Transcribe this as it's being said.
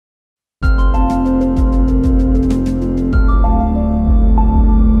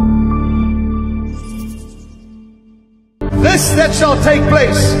This that shall take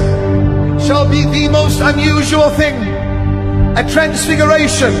place shall be the most unusual thing, a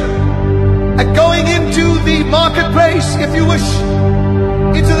transfiguration, a going into the marketplace, if you wish,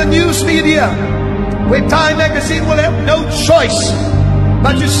 into the news media, where Time magazine will have no choice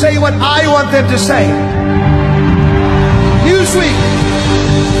but to say what I want them to say. Newsweek,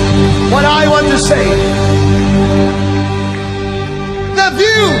 what I want to say. The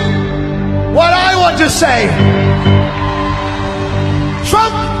View, what I want to say.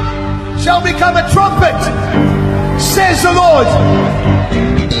 Trump shall become a trumpet, says the Lord.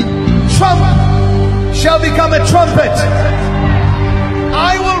 Trump shall become a trumpet.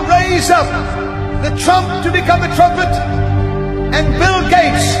 I will raise up the trump to become a trumpet, and Bill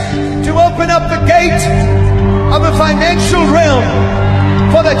Gates to open up the gate of the financial realm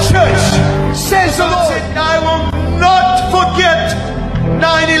for the church, says the Lord. I will not forget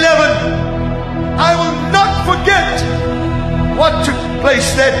 9/11. I will not forget what took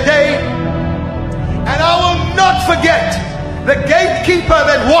place that day, and I will not forget the gatekeeper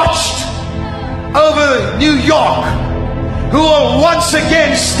that watched over New York, who will once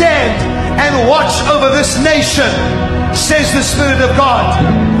again stand and watch over this nation, says the Spirit of God.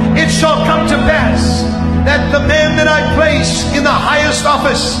 It shall come to pass that the man that I place in the highest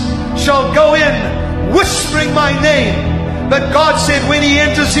office shall go in whispering my name. But God said when he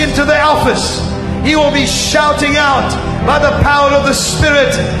enters into the office, he will be shouting out by the power of the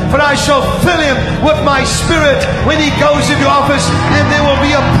Spirit, for I shall fill him with my Spirit when he goes into office, and there will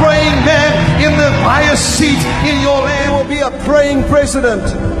be a praying man in the highest seat in your land. There will be a praying president,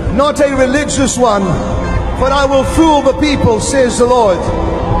 not a religious one, but I will fool the people, says the Lord.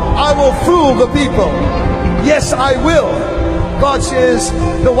 I will fool the people. Yes, I will. God says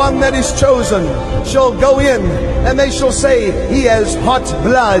the one that is chosen shall go in, and they shall say he has hot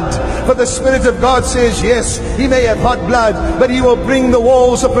blood. For the Spirit of God says, yes, he may have hot blood, but he will bring the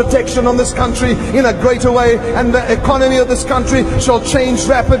walls of protection on this country in a greater way, and the economy of this country shall change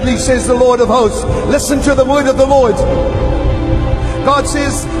rapidly, says the Lord of hosts. Listen to the word of the Lord. God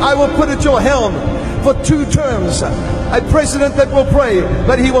says, I will put at your helm for 2 terms a president that will pray,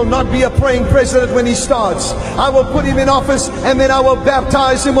 but he will not be a praying president when he starts. I will put him in office, and then I will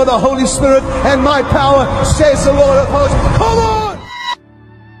baptize him with the Holy Spirit and my power, says the Lord of hosts. Come on!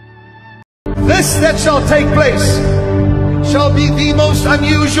 This that shall take place shall be the most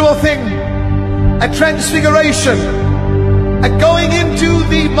unusual thing, a transfiguration, a going into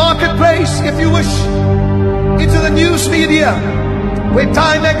the marketplace, if you wish, into the news media, where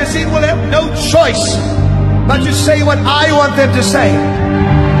Time magazine will have no choice but to say what I want them to say.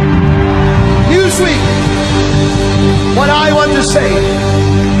 Newsweek, what I want to say.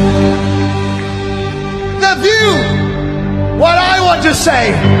 The View, what I want to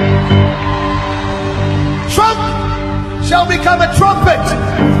say. Trump shall become a trumpet,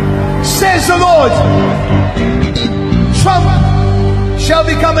 says the Lord. Trump shall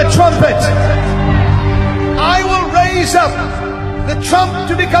become a trumpet. I will raise up the trump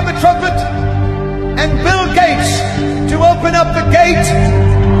to become a trumpet, and Bill Gates to open up the gate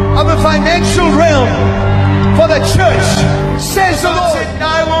of the financial realm for the church, says the Lord.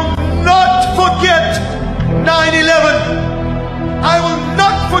 I will not forget 9/11. I will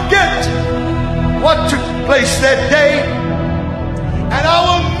not forget what took place that day, and I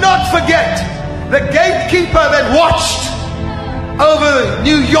will not forget the gatekeeper that watched over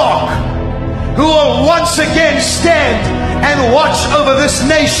New York, who will once again stand and watch over this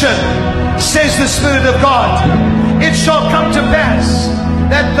nation, says the Spirit of God. It shall come to pass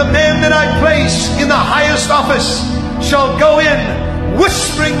that the man that I place in the highest office shall go in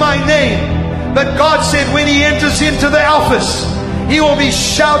whispering my name. But God said when he enters into the office, he will be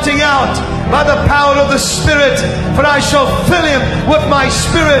shouting out by the power of the Spirit, for I shall fill him with my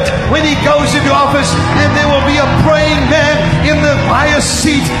Spirit when he goes into office, and there will be a praying man in the highest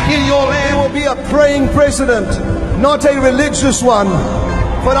seat in your land. There will be a praying president, not a religious one,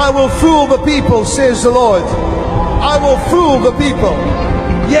 but I will fool the people, says the Lord. I will fool the people.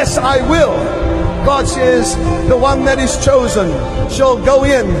 Yes, I will. God says the one that is chosen shall go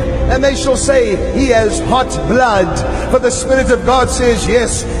in, and they shall say he has hot blood. For the Spirit of God says,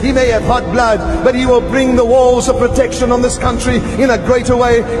 yes, he may have hot blood, but he will bring the walls of protection on this country in a greater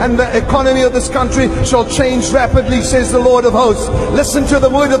way, and the economy of this country shall change rapidly, says the Lord of hosts. Listen to the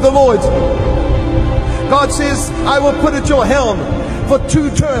word of the Lord. God says, I will put at your helm for 2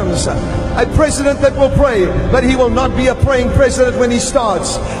 terms a president that will pray, but he will not be a praying president when he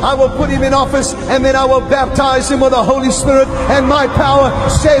starts. I will put him in office, and then I will baptize him with the Holy Spirit and my power,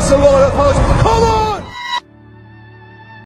 says the Lord of hosts.